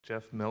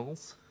Jeff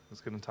Mills,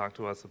 who's going to talk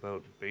to us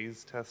about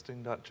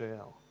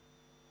BayesTesting.jl.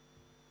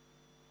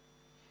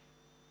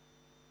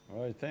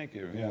 All right, thank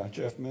you. Yeah,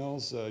 Jeff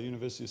Mills,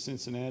 University of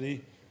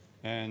Cincinnati,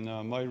 and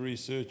my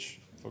research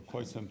for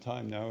quite some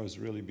time now has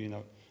really been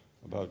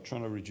about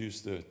trying to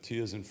reduce the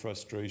tears and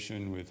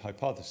frustration with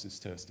hypothesis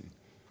testing,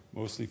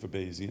 mostly for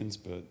Bayesians,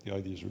 but the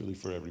idea is really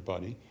for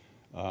everybody.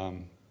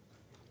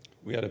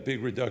 We had a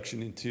big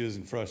reduction in tears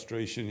and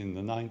frustration in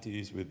the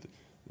 90s with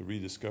the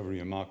rediscovery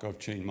of Markov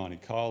chain Monte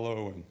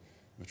Carlo and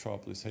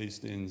Metropolis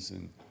Hastings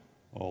and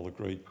all the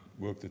great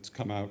work that's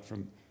come out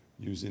from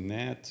using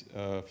that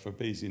for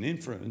Bayesian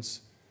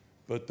inference.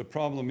 But the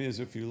problem is,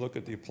 if you look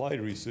at the applied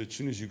research, as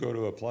soon as you go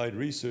to applied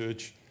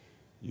research,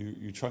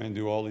 you try and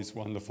do all these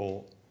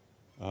wonderful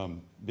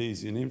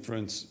Bayesian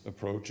inference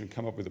approach and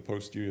come up with a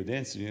posterior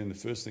density, and the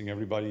first thing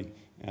everybody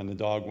and the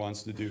dog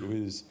wants to do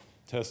is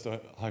test a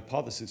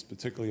hypothesis,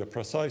 particularly a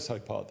precise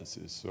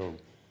hypothesis. So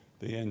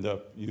they end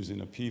up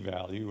using a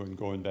p-value and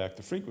going back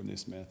to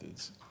frequentist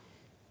methods.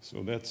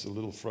 So that's a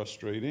little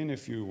frustrating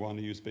if you want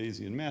to use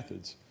Bayesian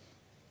methods.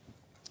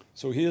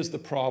 So here's the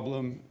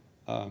problem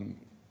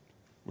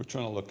we're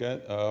trying to look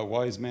at. A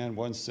wise man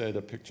once said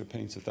a picture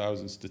paints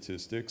 1,000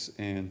 statistics,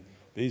 and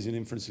Bayesian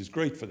inference is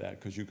great for that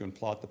because you can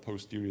plot the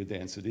posterior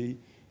density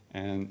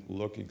and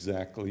look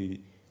exactly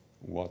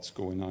what's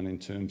going on in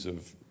terms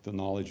of the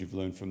knowledge you've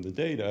learned from the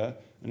data.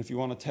 And if you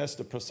want to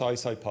test a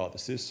precise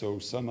hypothesis, so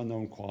some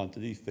unknown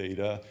quantity,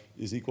 theta,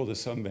 is equal to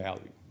some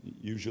value,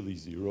 usually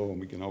 0, and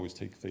we can always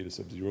take theta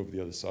sub 0 over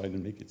the other side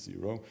and make it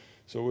 0.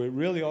 So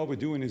really all we're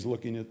doing is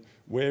looking at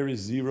where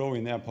is 0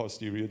 in that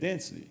posterior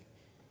density.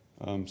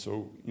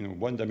 So,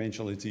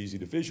 one-dimensional, it's easy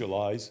to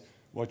visualize.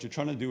 What you're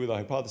trying to do with a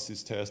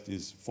hypothesis test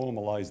is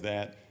formalize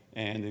that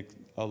and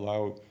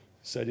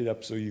set it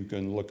up so you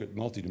can look at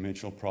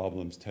multidimensional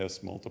problems,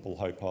 test multiple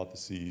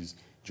hypotheses,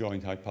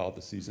 joint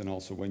hypotheses, and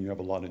also when you have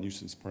a lot of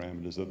nuisance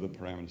parameters, other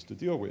parameters to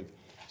deal with.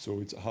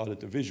 So it's harder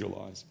to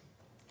visualize.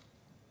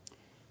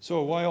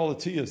 So why all the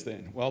tears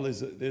then? Well,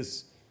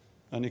 there's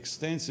an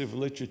extensive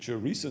literature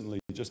recently,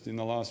 just in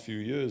the last few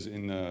years,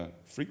 in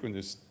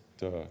frequentist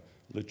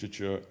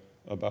literature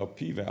about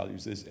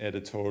p-values. There's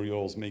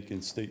editorials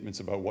making statements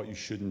about what you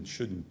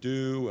shouldn't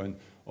do, and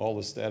all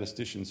the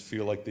statisticians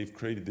feel like they've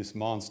created this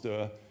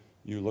monster.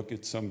 You look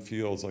at some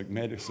fields, like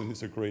medicine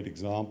is a great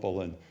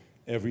example, and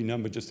every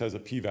number just has a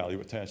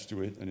p-value attached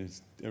to it,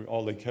 and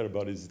all they care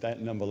about is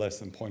that number less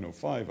than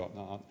 0.05 or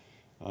not.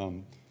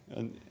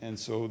 And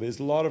so there's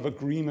a lot of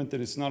agreement that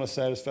it's not a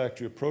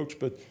satisfactory approach,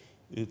 but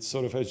it's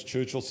sort of, as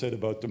Churchill said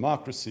about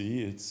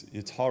democracy,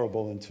 it's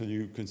horrible until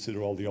you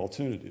consider all the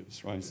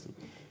alternatives, right?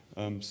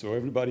 So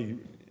everybody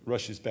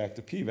rushes back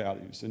to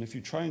p-values. And if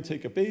you try and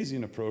take a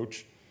Bayesian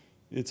approach,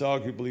 it's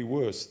arguably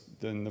worse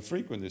than the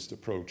frequentist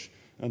approach.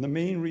 And the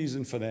main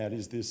reason for that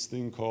is this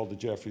thing called the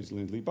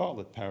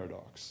Jeffreys-Lindley-Bartlett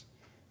paradox.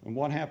 And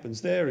what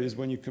happens there is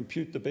when you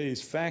compute the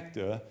Bayes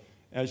factor,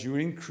 as you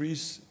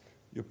increase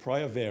your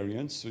prior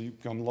variance, so you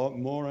become a lot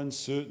more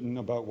uncertain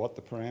about what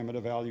the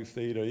parameter value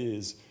theta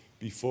is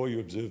before you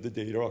observe the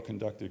data or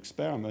conduct the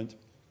experiment,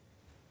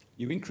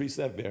 you increase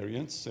that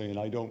variance, saying,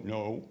 I don't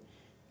know.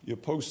 Your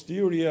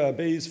posterior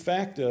Bayes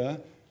factor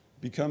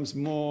becomes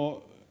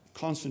more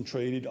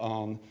concentrated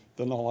on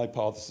the null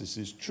hypothesis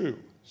is true.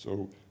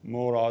 So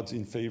more odds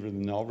in favor of the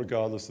null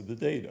regardless of the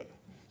data.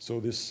 So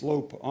this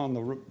slope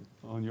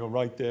on your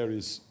right there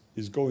is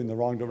going the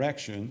wrong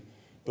direction.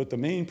 But the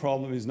main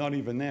problem is not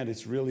even that.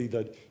 It's really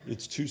that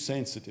it's too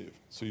sensitive.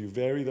 So you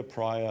vary the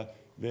prior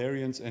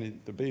variance, and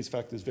the Bayes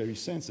factor is very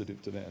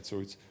sensitive to that. So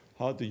it's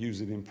hard to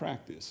use it in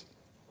practice.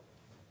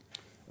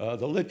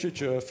 The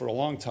literature for a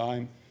long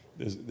time,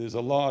 there's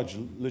a large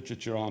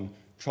literature on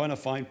trying to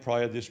find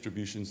prior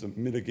distributions that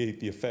mitigate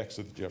the effects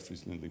of the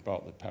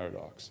Jeffreys-Lindley-Bartlett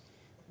paradox.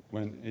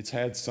 When it's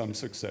had some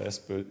success,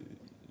 but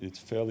it's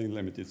fairly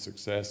limited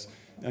success.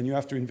 And you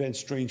have to invent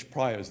strange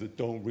priors that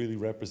don't really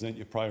represent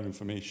your prior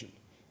information.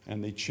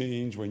 And they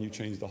change when you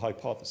change the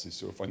hypothesis.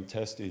 So if I'm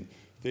testing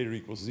theta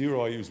equals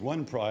 0, I use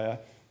one prior.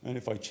 And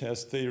if I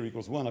test theta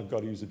equals 1, I've got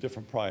to use a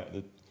different prior.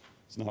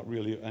 It's not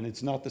really, and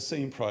it's not the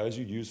same priors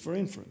you'd use for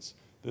inference.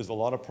 There's a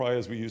lot of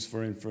priors we use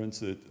for inference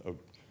that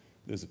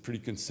there's a pretty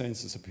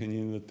consensus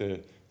opinion that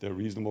they're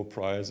reasonable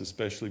priors,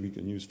 especially we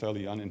can use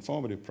fairly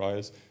uninformative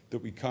priors that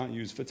we can't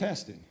use for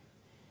testing.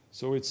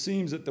 So it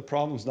seems that the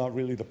problem's not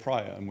really the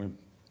prior, and we're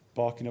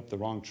barking up the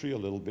wrong tree a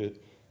little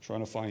bit,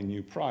 trying to find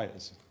new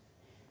priors.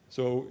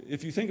 So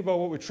if you think about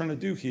what we're trying to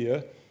do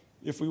here,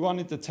 if we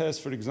wanted to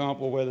test, for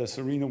example, whether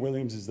Serena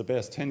Williams is the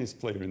best tennis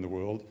player in the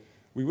world,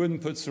 we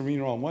wouldn't put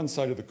Serena on one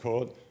side of the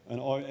court and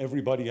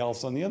everybody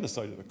else on the other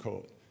side of the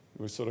court.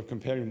 We're sort of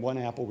comparing one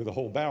apple with a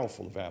whole barrel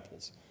full of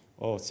apples.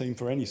 Or same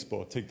for any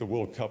sport. Take the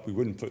World Cup. We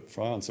wouldn't put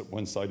France at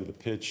one side of the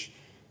pitch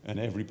and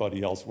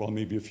everybody else. Well,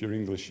 maybe if you're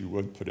English, you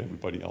would put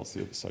everybody else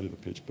the other side of the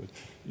pitch. But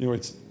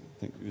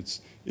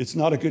it's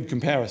not a good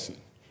comparison,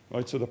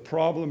 right? So the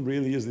problem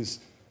really is this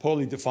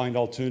poorly defined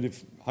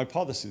alternative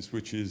hypothesis,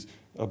 which is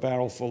a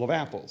barrel full of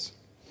apples.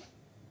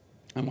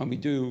 And when we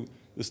do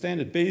the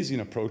standard Bayesian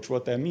approach,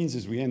 what that means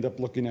is we end up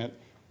looking at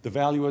the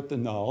value at the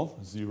null,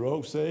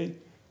 0, say,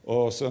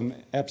 or some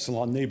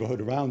epsilon neighborhood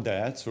around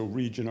that, so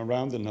region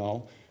around the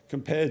null,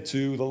 compared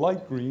to the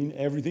light green,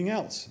 everything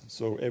else,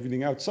 so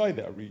everything outside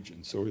that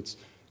region. So it's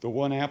the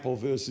one apple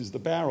versus the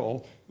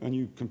barrel, and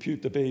you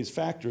compute the Bayes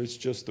factor, it's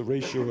just the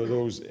ratio of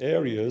those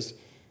areas,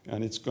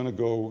 and it's going to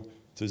go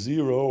to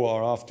 0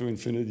 or off to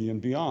infinity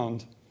and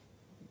beyond,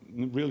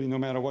 really no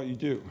matter what you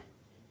do.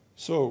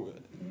 So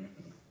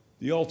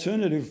the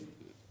alternative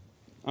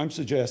I'm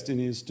suggesting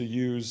is to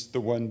use the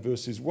 1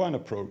 versus 1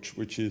 approach,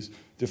 which is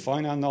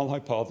define our null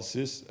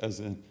hypothesis as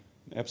an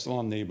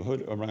epsilon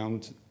neighborhood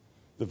around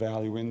the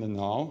value in the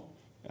null,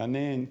 and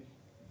then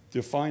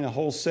define a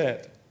whole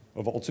set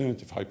of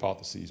alternative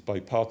hypotheses by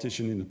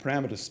partitioning the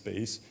parameter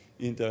space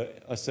into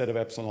a set of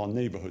epsilon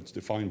neighborhoods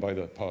defined by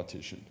the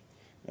partition.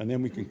 And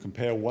then we can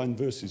compare 1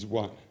 versus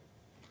 1.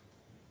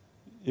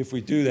 If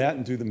we do that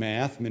and do the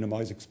math,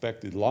 minimize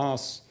expected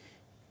loss,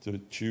 to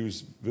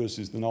choose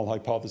versus the null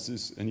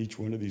hypothesis and each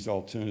one of these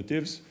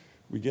alternatives,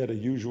 we get a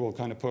usual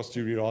kind of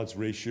posterior odds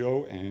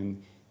ratio,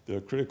 and the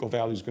critical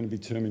value is going to be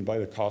determined by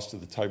the cost of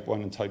the type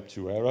 1 and type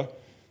 2 error.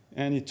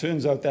 And it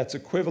turns out that's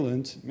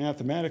equivalent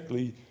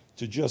mathematically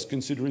to just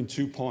considering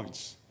 2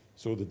 points.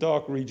 So the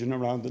dark region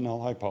around the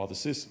null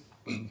hypothesis,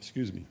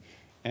 excuse me,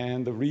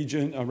 and the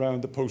region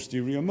around the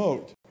posterior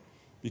mode.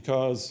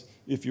 Because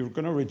if you're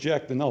going to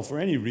reject the null for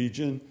any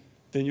region,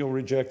 then you'll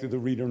reject the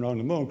region around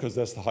the mode because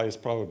that's the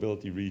highest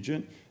probability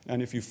region.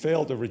 And if you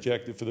fail to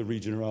reject it for the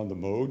region around the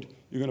mode,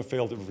 you're going to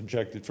fail to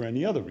reject it for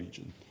any other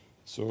region.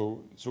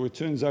 So it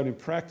turns out in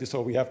practice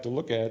all we have to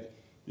look at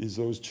is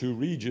those 2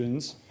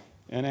 regions.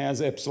 And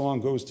as epsilon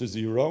goes to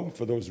 0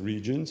 for those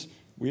regions,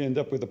 we end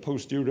up with a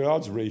posterior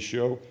odds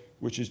ratio,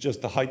 which is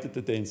just the height of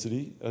the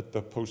density at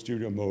the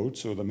posterior mode,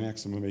 so the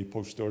maximum a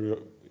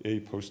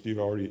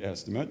posteriori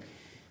estimate,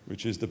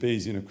 which is the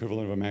Bayesian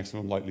equivalent of a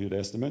maximum likelihood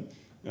estimate,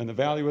 and the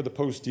value of the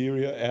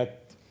posterior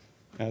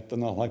at the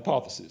null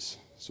hypothesis.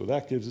 So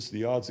that gives us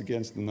the odds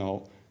against the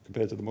null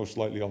compared to the most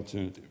likely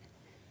alternative.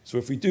 So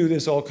if we do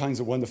this, all kinds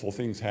of wonderful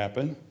things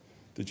happen.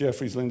 The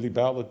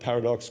Jeffreys-Lindley-Bartlett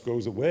paradox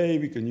goes away.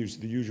 We can use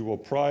the usual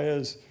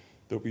priors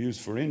that we use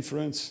for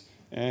inference.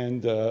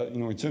 And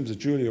in terms of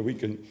Julia, we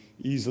can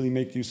easily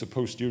make use of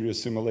posterior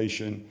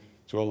assimilation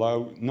to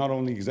allow not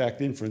only exact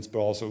inference, but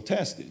also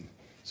testing.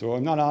 So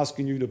I'm not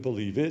asking you to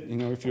believe it.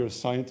 If you're a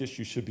scientist,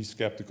 you should be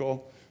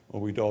skeptical,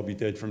 or we'd all be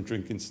dead from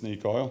drinking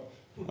snake oil.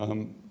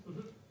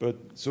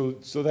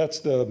 So that's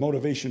the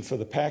motivation for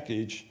the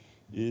package,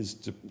 is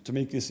to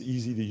make this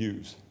easy to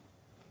use.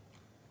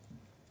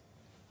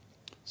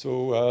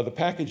 So the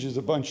package is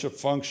a bunch of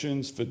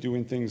functions for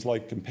doing things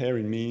like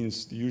comparing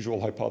means, the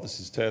usual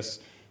hypothesis tests,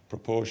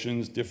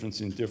 proportions,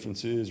 difference in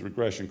differences,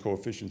 regression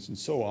coefficients, and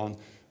so on.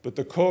 But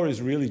the core is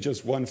really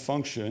just one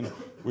function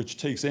which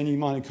takes any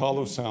Monte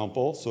Carlo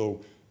sample,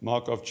 so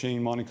Markov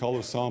chain Monte Carlo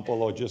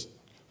sample, or just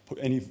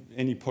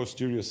any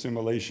posterior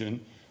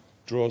assimilation,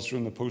 draws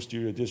from the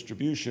posterior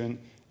distribution,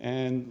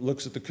 and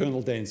looks at the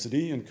kernel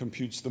density and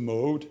computes the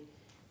mode,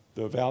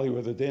 the value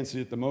of the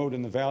density at the mode,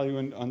 and the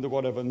value under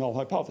whatever null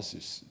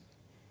hypothesis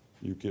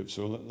you give.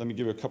 So let me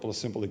give you a couple of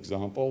simple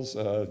examples.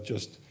 A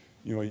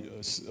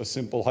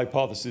simple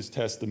hypothesis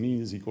test, the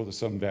mean is equal to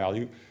some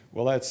value.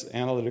 Well, that's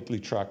analytically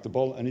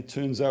tractable, and it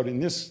turns out in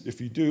this,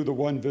 if you do the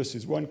 1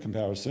 versus 1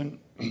 comparison,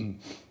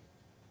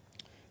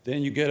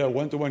 then you get a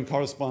 1-to-1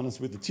 correspondence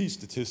with the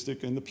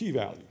t-statistic and the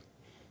p-value.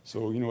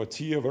 So, a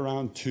t of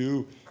around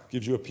 2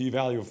 gives you a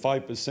p-value of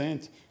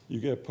 5%. You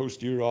get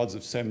posterior odds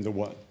of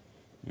 7-to-1.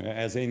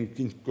 As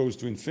n goes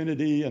to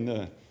infinity and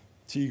the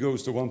t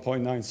goes to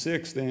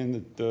 1.96,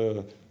 then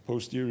the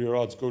posterior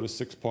odds go to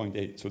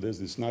 6.8. So there's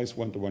this nice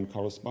 1-to-1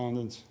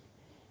 correspondence.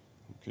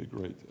 Okay,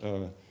 great.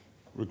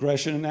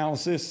 Regression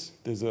analysis.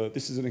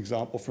 This is an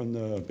example from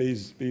the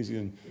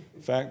Bayesian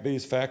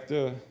Bayes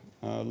factor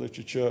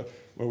literature,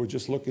 where we're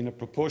just looking at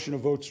proportion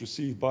of votes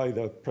received by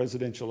the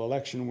presidential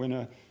election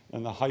winner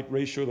and the height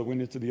ratio of the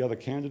winner to the other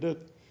candidate.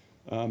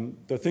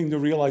 The thing to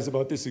realize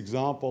about this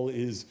example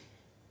is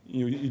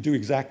you do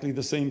exactly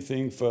the same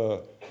thing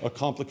for a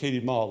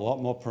complicated model, a lot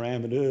more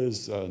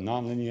parameters,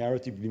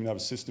 nonlinearity, we even have a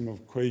system of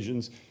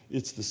equations.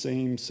 It's the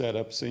same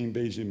setup, same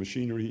Bayesian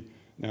machinery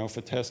now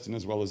for testing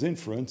as well as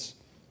inference.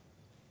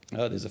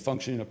 There's a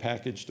function in a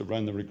package to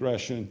run the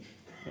regression.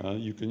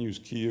 You can use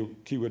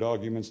keyword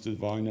arguments to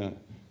define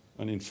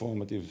an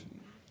informative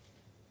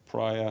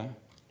prior.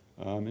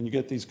 And you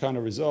get these kind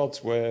of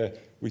results where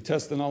we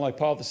test the null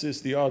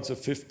hypothesis, the odds are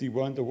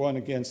 51-to-1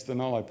 against the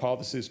null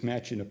hypothesis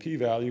matching a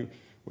p-value,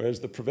 whereas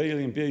the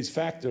prevailing Bayes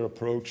factor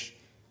approach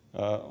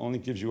only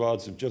gives you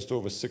odds of just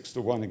over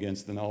 6-to-1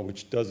 against the null,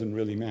 which doesn't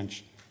really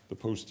match the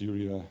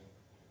posterior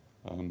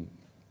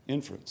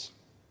inference.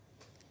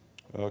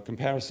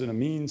 Comparison of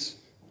means.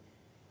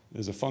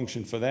 There's a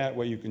function for that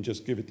where you can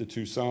just give it the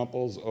 2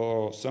 samples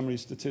or summary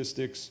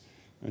statistics,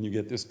 and you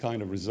get this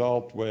kind of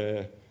result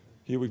where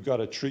here we've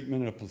got a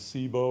treatment and a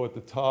placebo at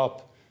the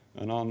top,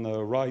 and on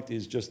the right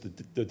is just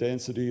the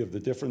density of the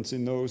difference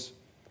in those.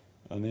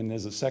 And then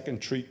there's a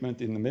second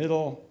treatment in the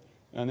middle,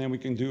 And then we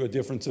can do a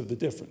difference of the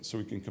difference. So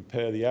we can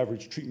compare the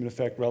average treatment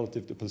effect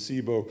relative to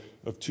placebo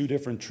of two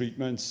different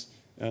treatments.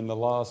 And the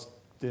last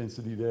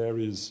density there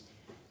is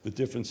the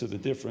difference of the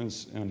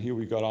difference. And here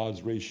we got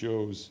odds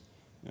ratios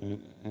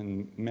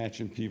and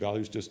matching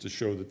p-values just to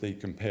show that they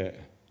compare.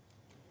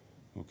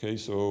 Okay,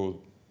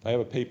 so I have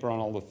a paper on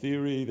all the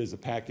theory. There's a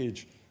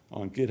package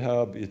on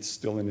GitHub. It's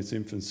still in its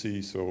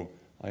infancy, so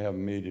I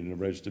haven't made it in a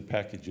registered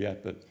package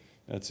yet, but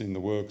that's in the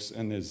works.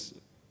 And there's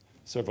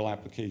several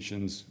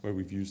applications where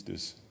we've used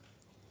this.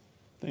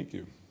 Thank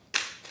you. I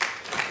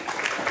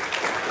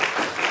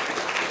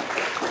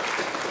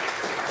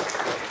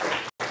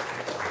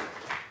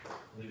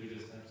believe we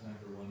just have time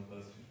for one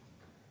question.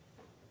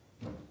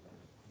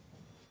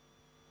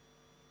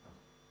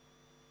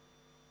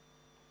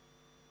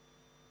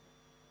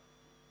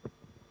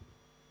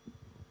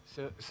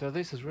 So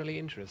this is really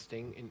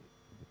interesting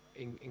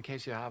in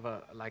case you have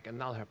like a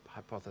null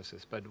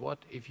hypothesis. But what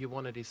if you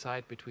want to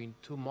decide between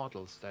two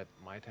models that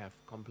might have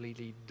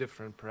completely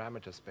different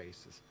parameter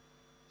spaces?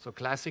 So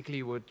classically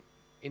you would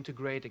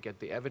integrate to get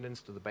the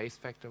evidence to the Bayes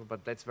factor,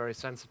 but that's very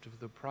sensitive to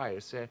the prior.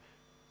 Is there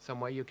some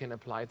way you can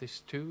apply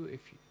this too?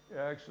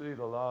 Yeah, actually,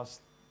 the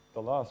last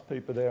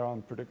paper there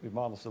on predictive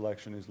model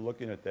selection is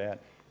looking at that.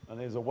 And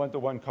there's a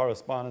one-to-one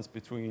correspondence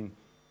between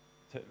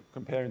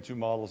comparing two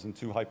models and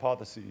two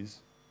hypotheses.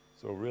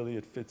 So really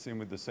it fits in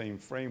with the same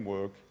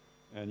framework.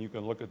 And you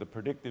can look at the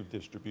predictive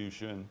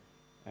distribution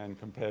and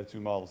compare two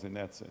models in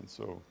that sense.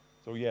 So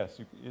yes,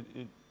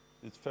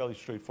 it's fairly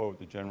straightforward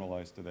to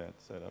generalize to that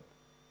setup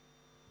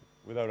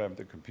without having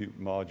to compute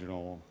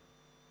marginal,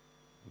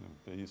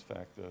 Bayes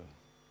factor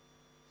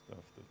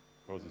stuff that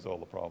causes all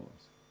the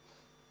problems.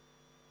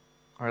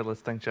 All right,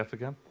 let's thank Jeff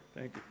again.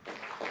 Thank you.